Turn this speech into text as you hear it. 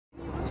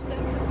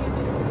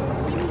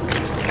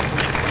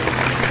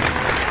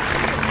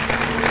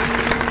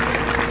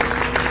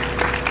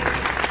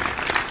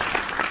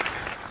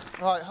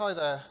Hi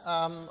there.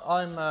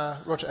 I'm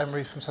Roger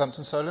Emery from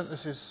Southampton, Solent.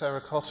 This is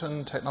Sarah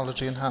Cotton,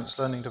 Technology Enhanced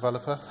Learning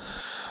Developer.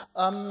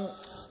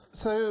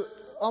 So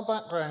our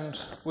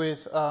background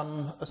with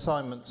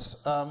assignments,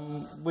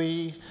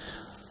 we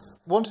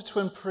wanted to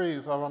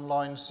improve our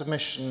online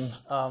submission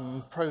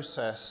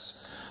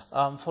process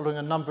following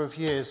a number of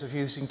years of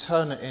using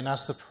Turnitin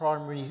as the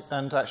primary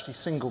and actually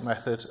single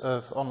method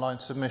of online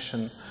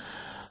submission.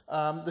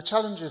 The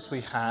challenges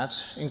we had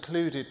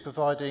included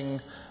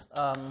providing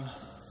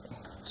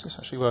is this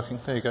actually working?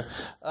 There you go.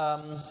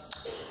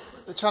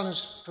 The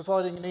challenge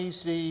providing an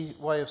easy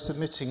way of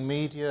submitting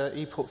media,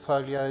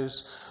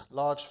 e-portfolios,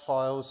 large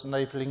files,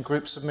 enabling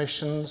group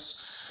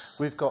submissions.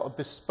 We've got a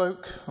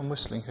bespoke, I'm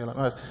whistling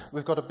here,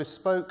 we've got a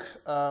bespoke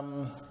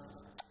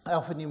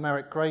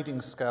alphanumeric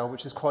grading scale,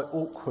 which is quite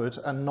awkward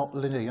and not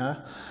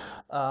linear.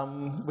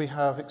 We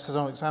have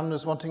external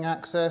examiners wanting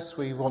access.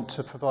 We want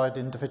to provide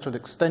individual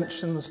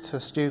extensions to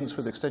students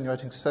with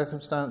extenuating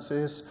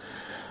circumstances.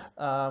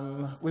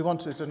 We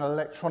wanted an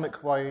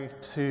electronic way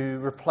to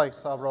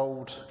replace our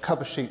old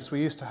cover sheets we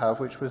used to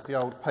have, which was the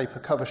old paper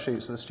cover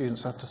sheets that the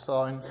students had to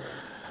sign.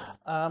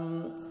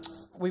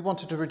 We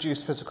wanted to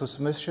reduce physical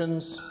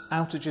submissions,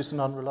 outages and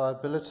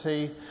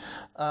unreliability,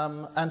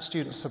 and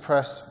student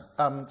stress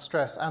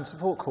and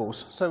support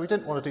calls. So we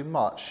didn't want to do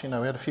much, we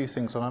had a few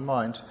things on our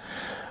mind.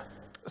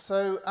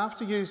 So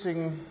after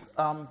using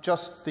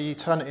just the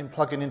Turnitin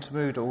plugin into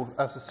Moodle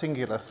as a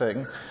singular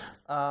thing,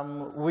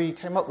 we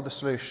came up with a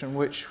solution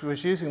which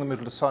was using the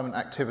Moodle assignment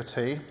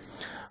activity,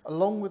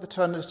 along with the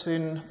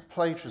Turnitin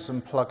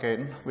plagiarism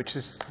plugin, which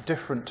is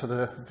different to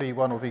the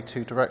V1 or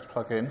V2 direct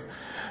plugin.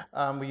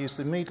 We used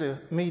the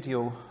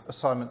medial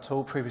assignment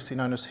tool, previously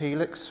known as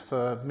Helix,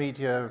 for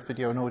media,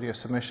 video and audio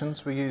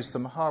submissions. We used the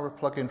Mahara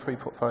plugin for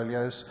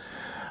e-portfolios.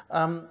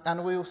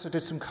 And we also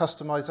did some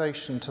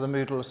customization to the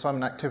Moodle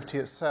assignment activity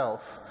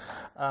itself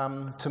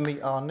to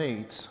meet our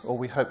needs, or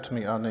we hope to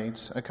meet our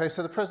needs. Okay,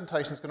 so the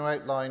presentation is going to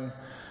outline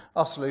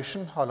our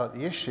solution, highlight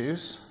the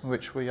issues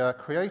which we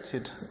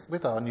created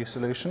with our new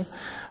solution,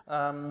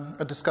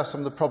 and discuss some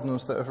of the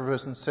problems that have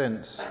arisen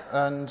since,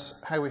 and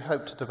how we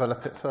hope to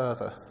develop it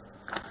further.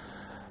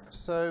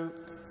 So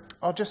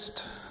I'll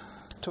just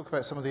talk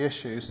about some of the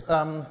issues.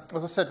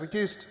 As I said, we've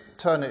used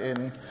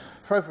Turnitin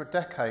for over a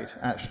decade,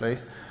 actually.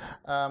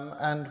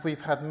 And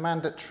we've had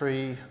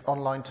mandatory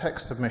online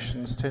text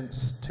submissions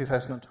since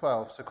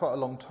 2012, so quite a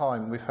long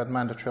time we've had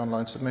mandatory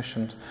online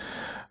submissions.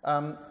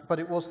 But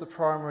it was the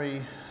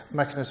primary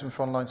mechanism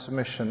for online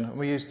submission, and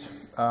we used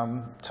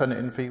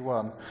Turnitin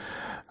V1.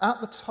 At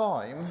the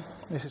time,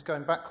 this is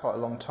going back quite a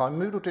long time,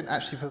 Moodle didn't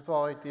actually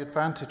provide the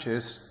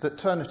advantages that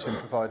Turnitin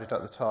provided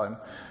at the time,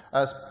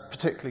 as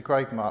particularly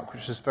GradeMark,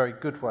 which is a very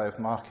good way of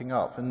marking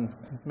up, and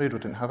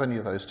Moodle didn't have any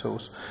of those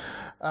tools.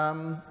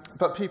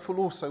 But people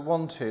also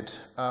wanted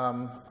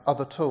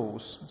other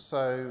tools.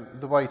 So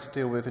the way to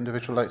deal with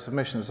individual late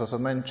submissions, as I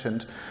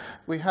mentioned,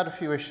 we had a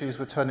few issues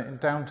with Turnitin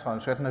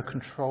downtimes. We had no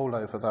control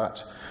over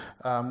that,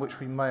 which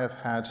we may have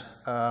had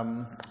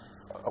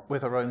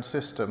with our own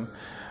system.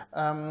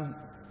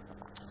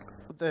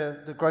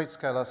 The grade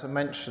scale, as I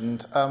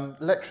mentioned,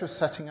 lecturers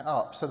setting it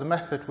up. So the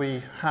method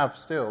we have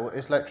still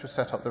is lecturers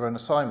set up their own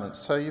assignments.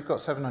 So you've got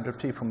 700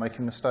 people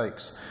making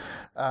mistakes.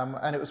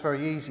 And it was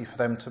very easy for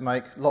them to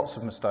make lots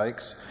of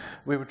mistakes.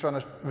 We were trying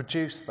to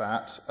reduce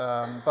that,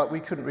 but we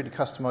couldn't really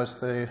customize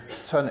the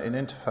Turnitin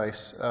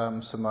interface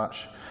so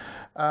much.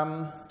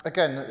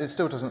 Again, it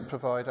still doesn't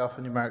provide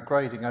alphanumeric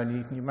grading,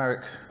 only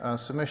numeric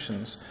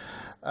submissions.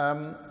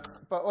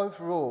 But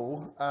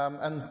overall,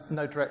 and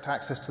no direct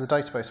access to the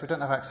database, we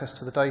don't have access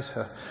to the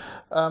data.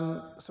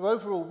 So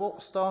overall,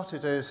 what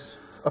started as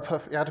a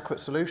perfectly adequate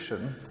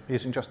solution,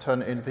 using just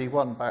Turnitin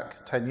V1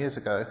 back 10 years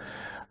ago,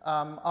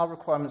 our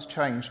requirements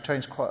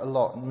changed quite a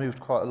lot and moved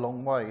quite a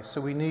long way.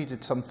 So we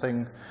needed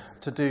something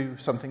to do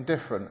something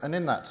different. And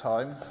in that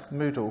time,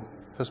 Moodle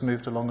has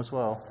moved along as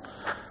well.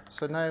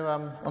 So now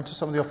on to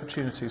some of the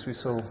opportunities we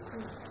saw.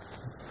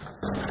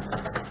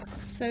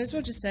 So as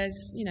Roger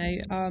says,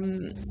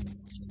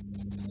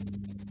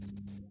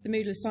 the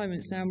Moodle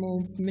assignment's now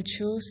more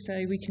mature,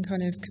 so we can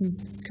kind of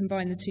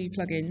combine the two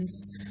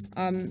plugins.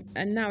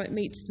 And now it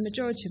meets the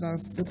majority of our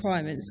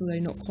requirements, although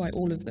not quite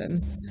all of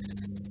them.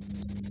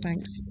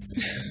 Thanks.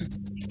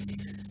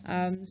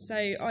 So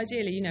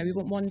ideally, we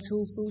want one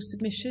tool for all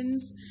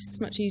submissions. It's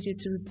much easier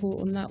to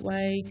report on that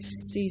way.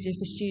 It's easier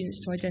for students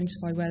to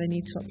identify where they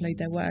need to upload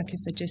their work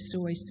if they're just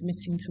always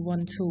submitting to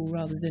one tool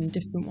rather than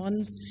different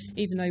ones,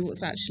 even though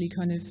what's actually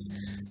kind of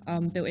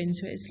built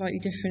into it is slightly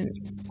different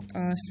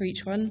for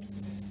each one.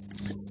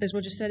 As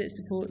Roger said, it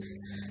supports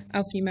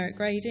alphanumeric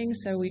grading,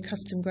 so we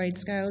custom grade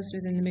scales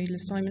within the Moodle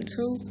assignment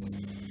tool.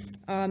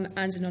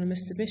 And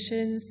anonymous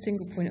submissions,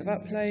 single point of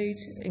upload,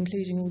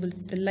 including all the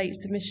late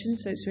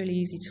submissions, so it's really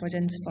easy to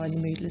identify the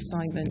Moodle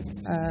assignment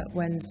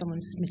when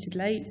someone's submitted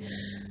late,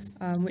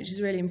 which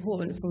is really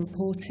important for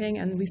reporting,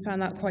 and we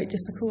found that quite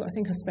difficult. I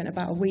think I spent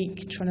about a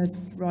week trying to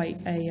write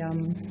a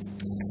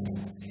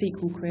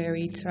SQL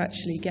query to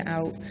actually get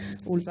out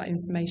all of that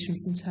information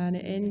from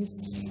Turnitin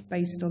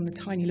based on the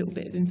tiny little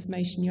bit of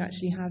information you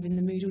actually have in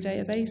the Moodle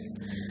database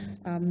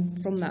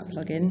from that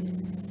plugin.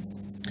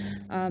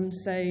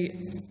 So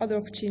other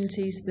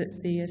opportunities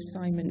that the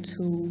assignment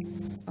tool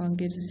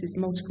gives us is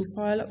multiple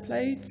file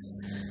uploads,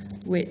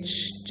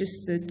 which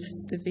just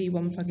the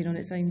V1 plugin on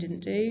its own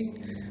didn't do.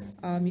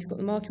 You've got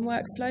the marking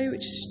workflow,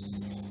 which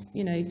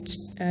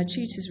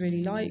tutors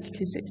really like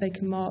because they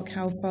can mark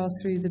how far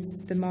through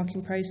the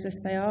marking process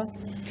they are.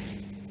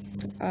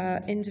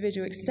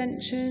 Individual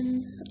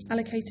extensions,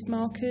 allocated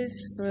markers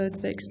for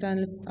the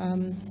external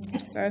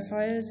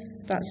verifiers.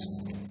 That's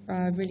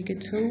a really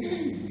good tool.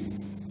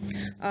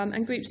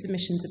 And group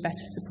submissions are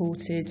better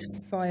supported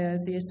via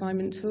the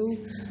assignment tool,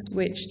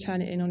 which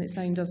Turnitin on its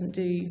own doesn't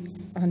do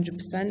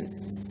 100%.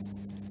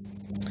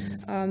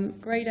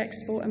 Grade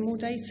export and more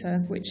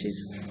data, which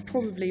is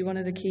probably one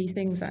of the key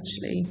things,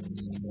 actually.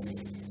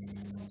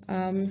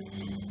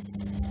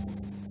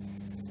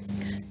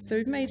 So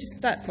we've made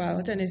that, well,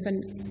 I don't know if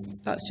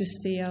that's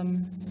just the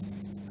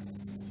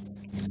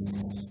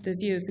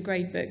view of the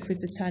gradebook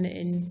with the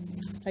Turnitin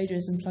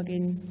plagiarism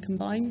plugin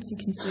combined. You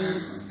can see all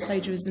the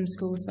plagiarism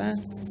scores there.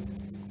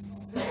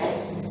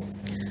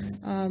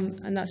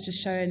 And that's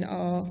just showing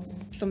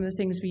some of the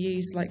things we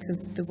use, like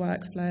the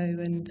workflow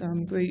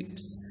and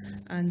groups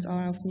and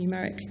our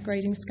alphanumeric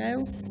grading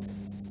scale.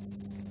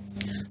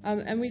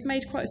 And we've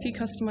made quite a few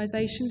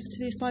customisations to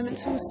the assignment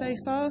tool so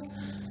far.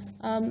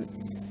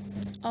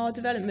 Our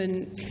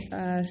development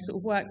sort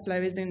of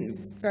workflow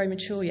isn't very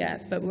mature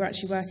yet, but we're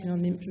actually working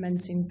on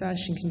implementing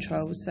version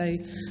control. So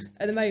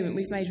at the moment,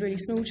 we've made really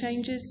small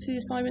changes to the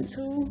assignment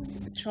tool,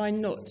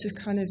 trying not to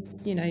kind of,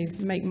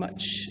 make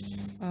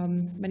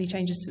many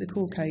changes to the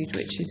core code,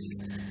 which is,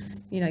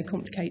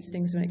 complicates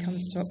things when it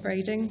comes to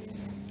upgrading.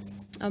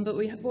 But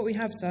what we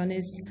have done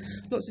is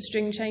lots of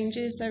string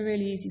changes. They're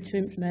really easy to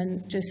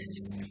implement,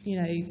 just,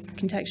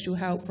 contextual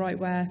help right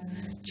where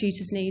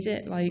tutors need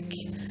it, like,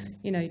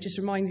 just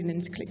reminding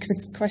them to click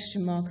the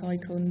question mark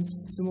icons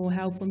for more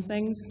help on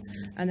things,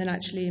 and then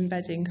actually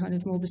embedding kind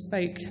of more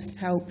bespoke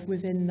help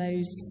within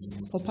those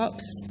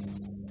pop-ups.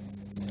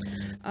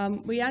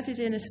 We added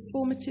in a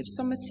formative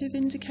summative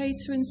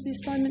indicator into the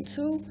assignment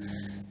tool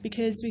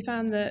because we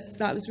found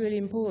that was really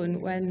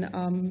important when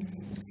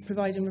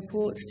providing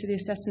reports to the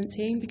assessment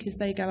team, because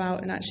they go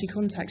out and actually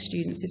contact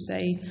students if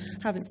they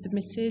haven't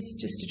submitted,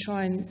 just to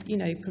try and,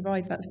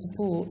 provide that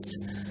support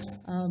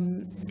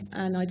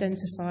and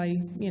identify,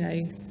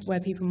 where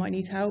people might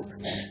need help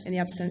in the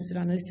absence of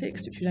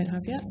analytics, which we don't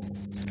have yet.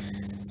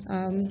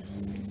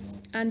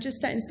 And just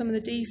setting some of the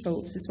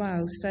defaults as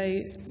well. So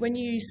when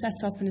you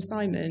set up an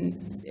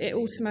assignment, it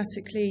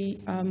automatically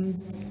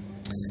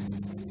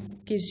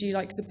gives you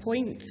like the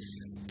points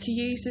to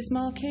use as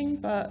marking,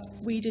 but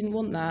we didn't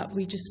want that.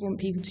 We just want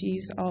people to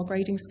use our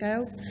grading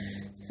scale.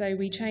 So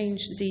we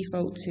changed the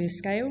default to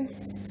scale.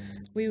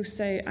 We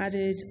also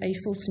added a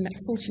 40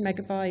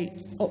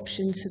 megabyte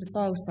option to the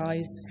file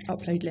size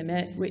upload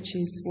limit, which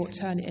is what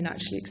Turnitin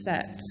actually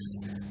accepts,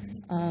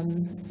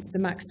 the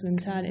maximum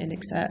Turnitin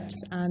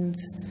accepts, and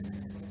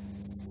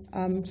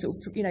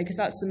because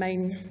that's the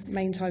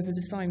main type of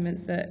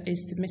assignment that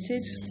is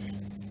submitted.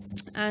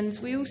 And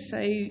we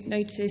also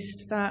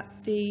noticed that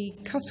the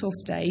cut-off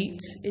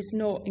date is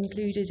not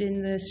included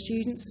in the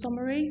student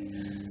summary.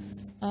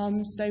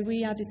 So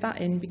we added that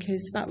in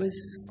because that was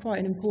quite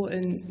an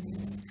important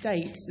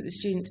date that the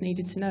students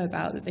needed to know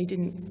about that they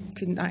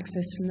couldn't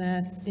access from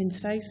their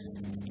interface.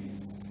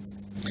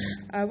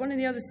 One of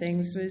the other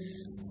things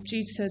was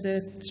due to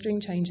the string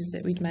changes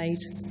that we'd made.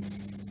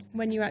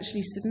 When you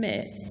actually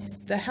submit,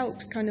 the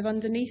help's kind of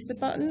underneath the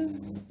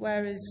button,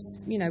 whereas,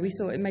 we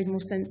thought it made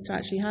more sense to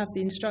actually have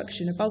the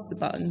instruction above the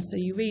button, so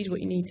you read what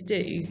you need to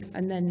do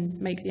and then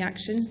make the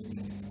action.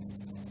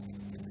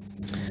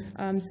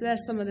 So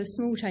there's some of the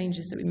small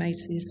changes that we made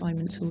to the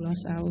assignment tool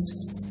ourselves.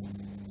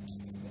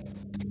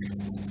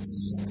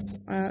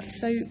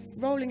 So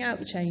rolling out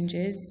the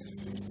changes,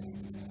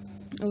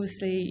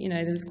 obviously,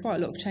 there was quite a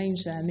lot of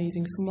change there,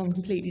 moving from one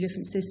completely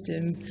different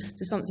system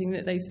to something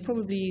that they've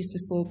probably used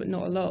before, but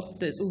not a lot,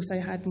 that's also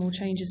had more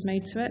changes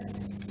made to it.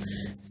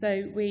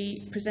 So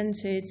we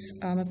presented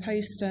a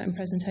poster and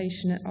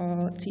presentation at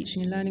our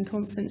Teaching and Learning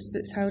Conference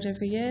that's held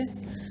every year.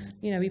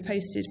 We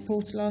posted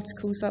portal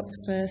articles up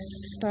for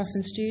staff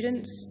and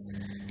students,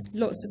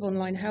 lots of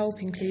online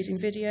help, including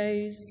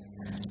videos,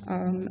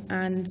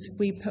 and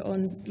we put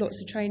on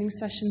lots of training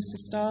sessions for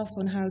staff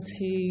on how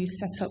to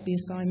set up the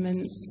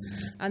assignments,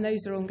 and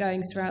those are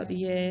ongoing throughout the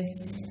year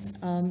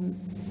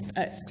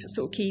at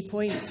sort of key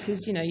points,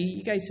 because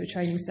you go to a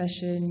training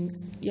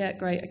session, yeah,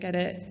 great, I get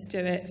it, do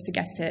it,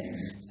 forget it.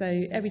 So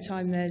every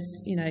time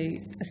there's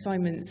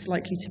assignments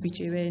likely to be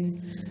due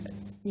in,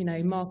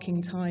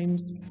 marking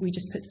times, we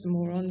just put some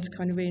more on to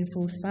kind of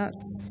reinforce that.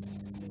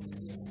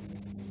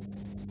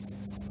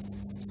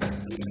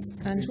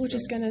 And we're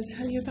just going to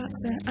tell you about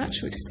the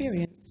actual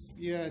experience.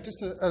 Yeah,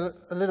 just a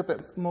little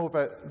bit more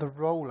about the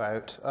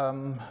rollout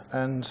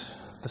and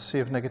the sea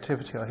of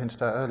negativity I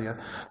hinted at earlier.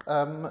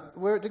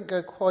 Where it didn't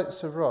go quite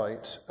so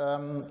right,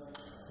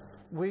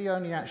 we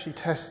only actually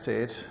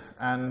tested,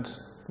 and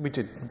we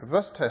did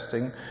robust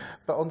testing,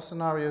 but on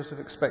scenarios of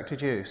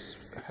expected use.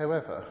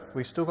 However,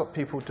 we still got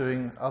people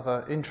doing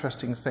other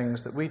interesting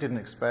things that we didn't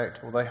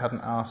expect or they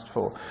hadn't asked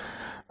for.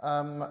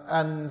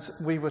 And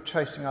we were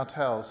chasing our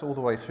tails all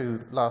the way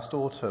through last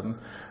autumn,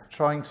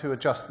 trying to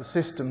adjust the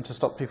system to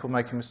stop people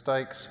making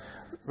mistakes,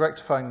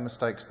 rectifying the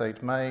mistakes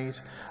they'd made,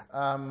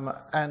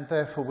 and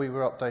therefore we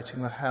were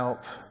updating the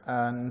help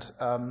and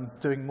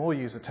doing more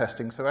user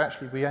testing. So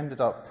actually we ended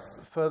up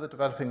further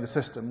developing the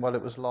system while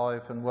it was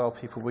live and while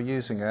people were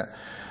using it.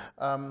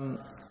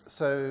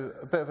 So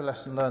a bit of a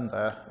lesson learned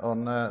there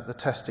on the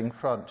testing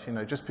front. You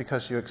know, just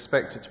because you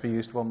expect it to be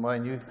used one way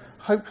and you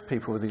hope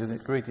people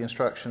would read the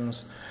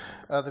instructions,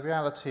 the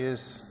reality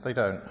is they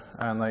don't,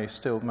 and they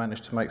still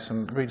manage to make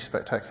some really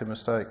spectacular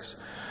mistakes.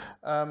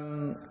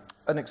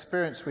 An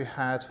experience we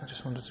had, I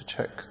just wanted to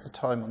check the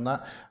time on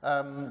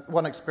that.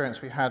 One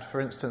experience we had, for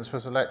instance,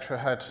 was a lecturer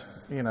had,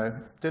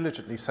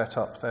 diligently set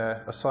up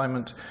their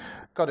assignment,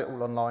 got it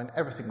all online,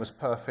 everything was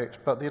perfect,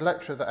 but the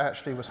lecturer that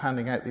actually was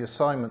handing out the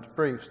assignment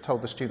briefs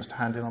told the students to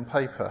hand in on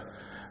paper.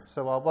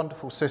 So our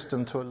wonderful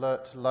system to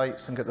alert to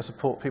lates and get the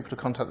support people to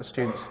contact the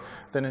students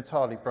then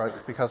entirely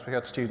broke because we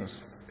had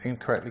students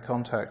incorrectly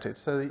contacted.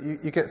 So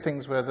you get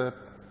things where the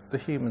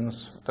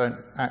humans don't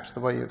act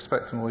the way you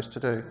expect them always to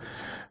do,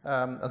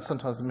 and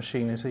sometimes the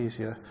machine is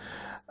easier.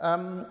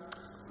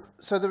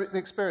 So the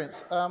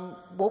experience,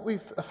 what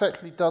we've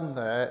effectively done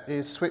there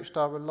is switched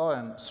our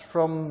reliance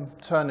from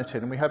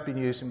Turnitin, and we had been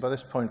using by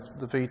this point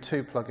the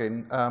V2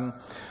 plugin,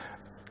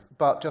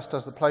 but just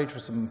as the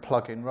plagiarism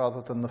plugin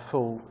rather than the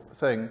full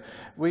thing.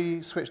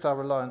 We switched our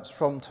reliance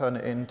from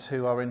Turnitin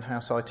to our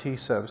in-house IT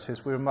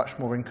services. We were much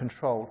more in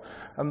control.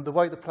 And the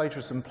way the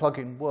plagiarism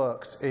plugin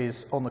works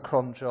is on the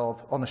cron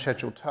job, on a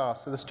scheduled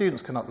task. So the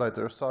students can upload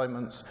their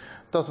assignments.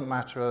 Doesn't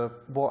matter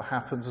what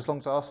happens, as long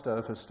as our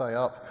servers stay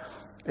up.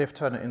 If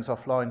Turnitin's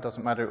offline,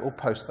 doesn't matter, it will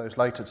post those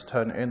later to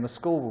Turnitin. The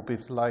school will be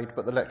delayed,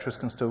 but the lecturers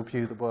can still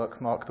view the work,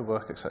 mark the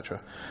work,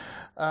 etc.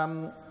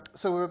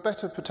 So we were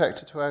better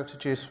protected to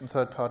outages from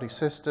third-party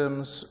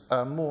systems,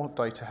 more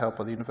data held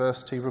by the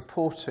university.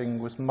 Reporting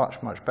was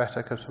much, much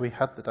better because we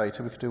had the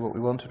data, we could do what we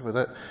wanted with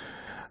it.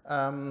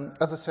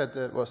 As I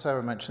said, what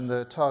Sarah mentioned,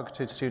 the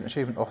targeted student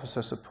achievement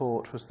officer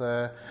support was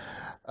there.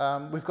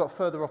 We've got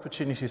further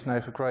opportunities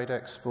now for grade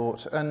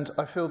export, and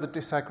I feel the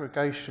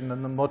disaggregation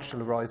and the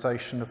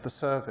modularisation of the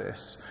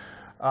service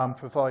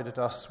provided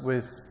us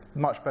with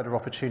much better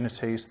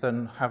opportunities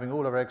than having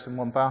all our eggs in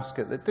one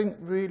basket that didn't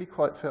really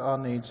quite fit our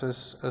needs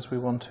as we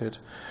wanted.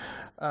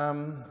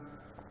 Some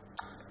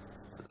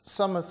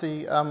of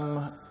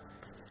the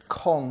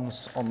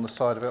cons on the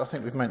side of it, I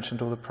think we've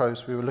mentioned all the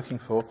pros we were looking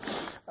for.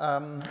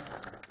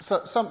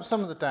 So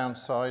some of the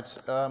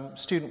downsides,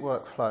 student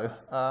workflow.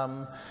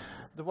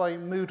 The way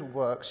Moodle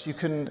works,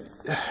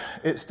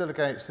 it's still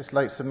against this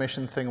late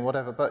submission thing or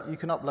whatever, but you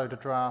can upload a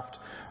draft.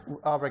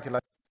 Our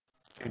regulation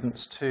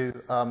students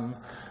to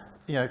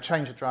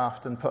change a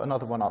draft and put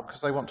another one up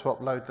because they want to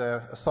upload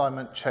their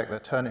assignment, check their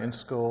Turnitin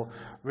score,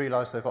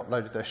 realise they've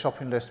uploaded their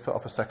shopping list, put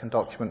up a second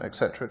document,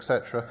 etc.,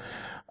 etc.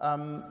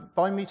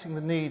 By meeting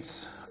the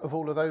needs of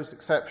all of those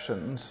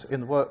exceptions in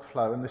the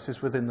workflow, and this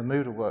is within the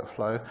Moodle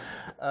workflow,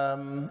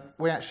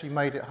 we actually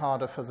made it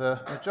harder for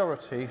the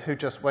majority who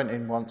just went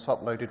in once,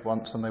 uploaded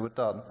once, and they were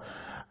done.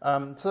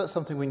 So that's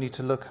something we need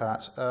to look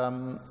at.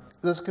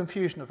 There's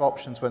confusion of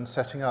options when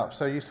setting up.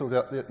 So you saw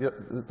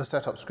the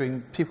setup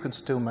screen. People can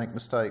still make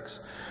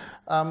mistakes.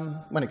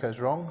 When it goes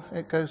wrong,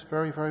 it goes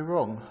very, very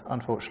wrong,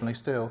 unfortunately,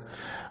 still.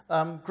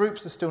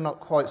 Groups are still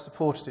not quite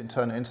supported in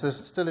Turnitin, so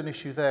there's still an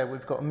issue there.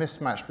 We've got a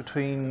mismatch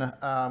between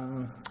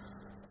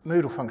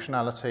Moodle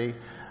functionality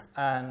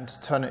and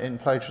Turnitin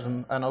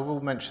plagiarism, and I will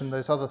mention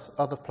there's other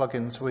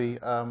plugins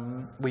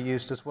we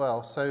used as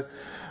well. So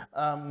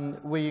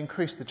we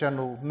increased the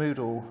general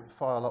Moodle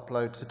file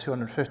upload to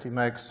 250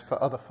 megs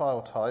for other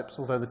file types,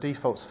 although the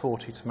default's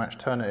 40 to match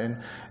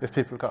Turnitin if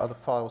people have got other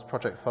files,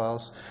 project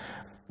files.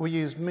 We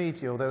used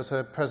Medial. There was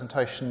a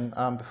presentation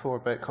before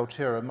about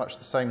Cultura, much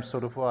the same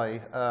sort of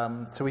way.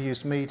 So we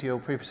used Medial,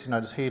 previously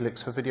known as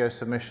Helix, for video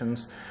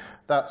submissions.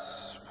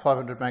 That's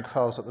 500 meg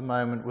files at the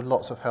moment with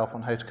lots of help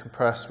on how to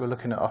compress. We're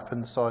looking at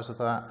upping the size of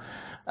that.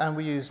 And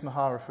we use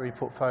Mahara for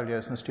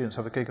e-portfolios, and students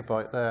have a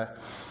gigabyte there.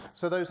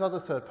 So those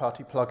other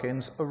third-party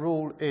plugins are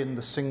all in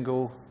the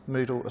single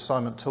Moodle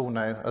assignment tool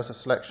now as a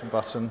selection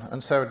button.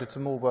 And Sarah did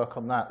some more work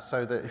on that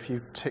so that if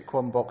you tick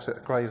one box,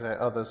 it grays out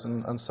others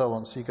and so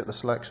on, so you get the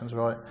selections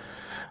right.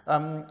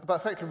 But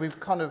effectively, we've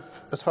kind of,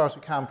 as far as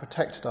we can,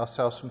 protected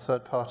ourselves from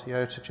third-party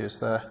outages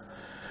there.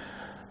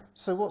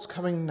 So what's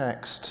coming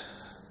next?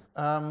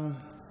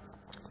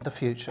 The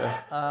future.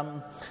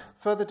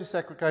 Further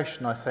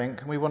disaggregation, I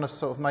think, and we want to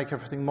sort of make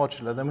everything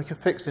modular, then we can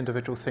fix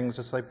individual things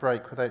as they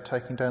break without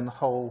taking down the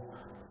whole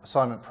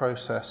assignment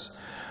process.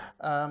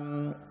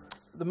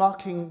 The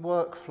marking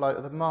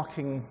workflow, the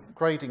marking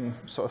grading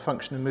sort of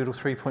function in Moodle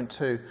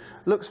 3.2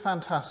 looks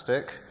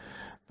fantastic,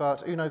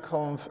 But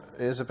UnoConv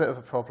is a bit of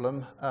a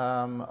problem.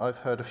 I've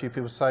heard a few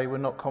people say we're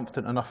not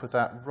confident enough with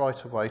that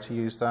right away to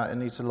use that. It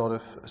needs a lot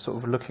of sort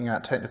of looking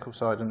at technical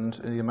side and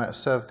the amount of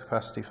server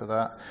capacity for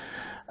that.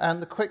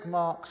 And the quick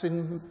marks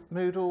in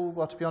Moodle,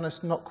 well, to be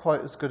honest, not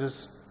quite as good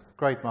as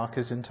GradeMark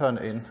is in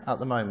Turnitin at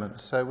the moment.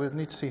 So we'll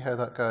need to see how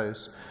that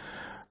goes.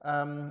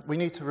 We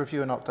need to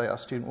review and update our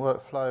student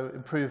workflow,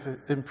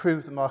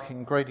 improve the marking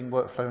and grading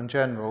workflow in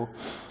general,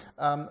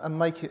 and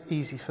make it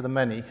easy for the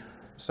many.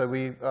 So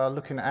we are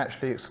looking at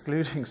actually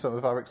excluding some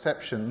of our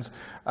exceptions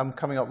and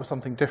coming up with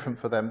something different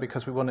for them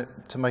because we want it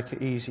to make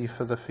it easy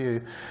for the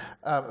few,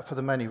 for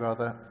the many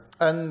rather.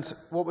 And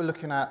what we're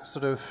looking at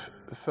sort of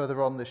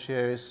further on this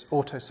year is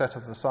auto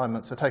setup of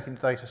assignments. So taking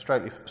data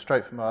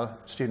straight from our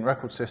student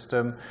record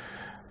system,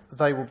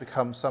 they will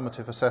become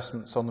summative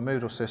assessments on the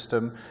Moodle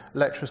system.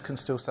 Lecturers can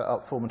still set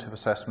up formative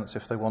assessments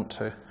if they want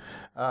to.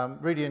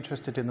 Really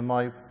interested in the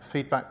My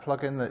Feedback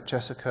plugin that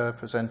Jessica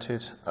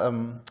presented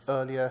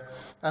earlier,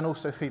 and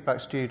also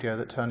Feedback Studio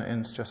that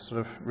Turnitin's just sort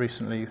of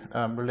recently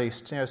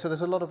released. So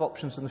there's a lot of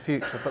options in the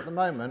future, but at the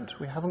moment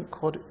we haven't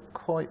got it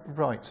quite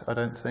right, I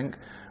don't think.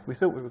 We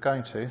thought we were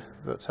going to,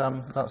 but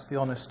that's the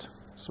honest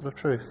sort of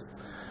truth.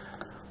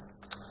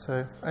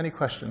 So, any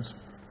questions?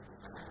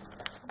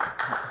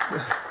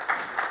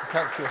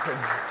 Can't see a thing.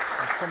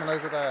 There's someone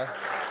over there.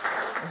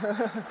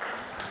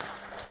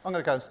 I'm going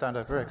to go and stand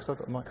over here because I've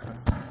got a microphone.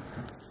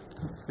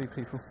 Can't see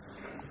people.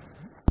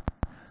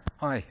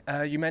 Hi.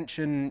 You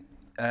mentioned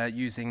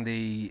using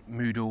the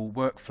Moodle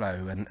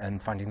workflow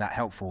and finding that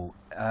helpful.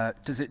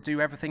 Does it do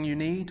everything you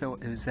need, or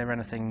is there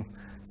anything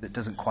that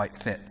doesn't quite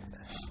fit?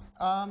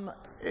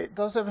 It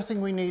does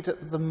everything we need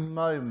at the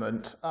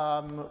moment.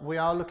 We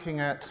are looking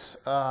at,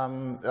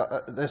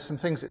 there's some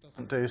things it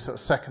doesn't do, sort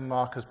of second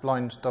markers,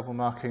 blind double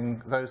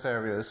marking, those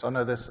areas. I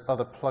know there's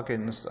other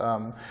plugins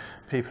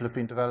people have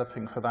been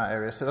developing for that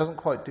area, so it doesn't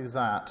quite do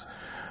that.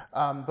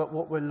 But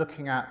what we're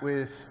looking at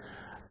with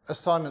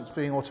assignments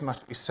being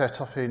automatically set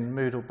up in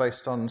Moodle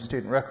based on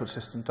student record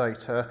system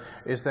data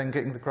is then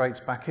getting the grades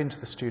back into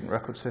the student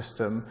record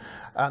system,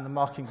 and the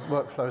marking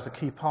workflow is a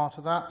key part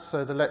of that.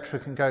 So the lecturer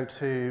can go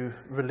to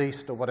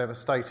released or whatever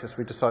status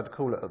we decide to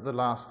call it at the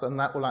last, and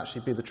that will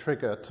actually be the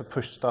trigger to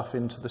push stuff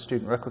into the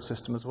student record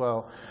system as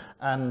well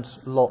and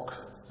lock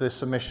the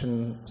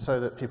submission so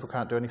that people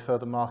can't do any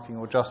further marking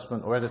or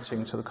adjustment or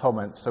editing to the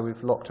comments. So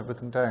we've locked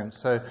everything down.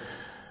 So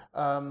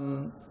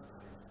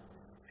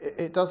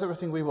it does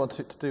everything we want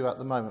it to do at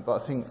the moment, but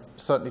I think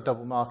certainly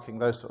double marking,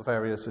 those sort of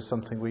areas, is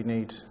something we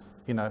need.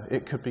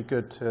 It could be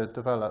good to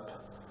develop.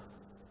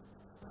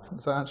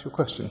 Does that answer your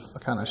question? I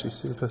can't actually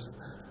see the person.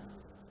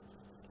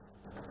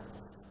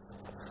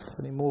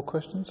 Any more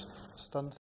questions? Stunned.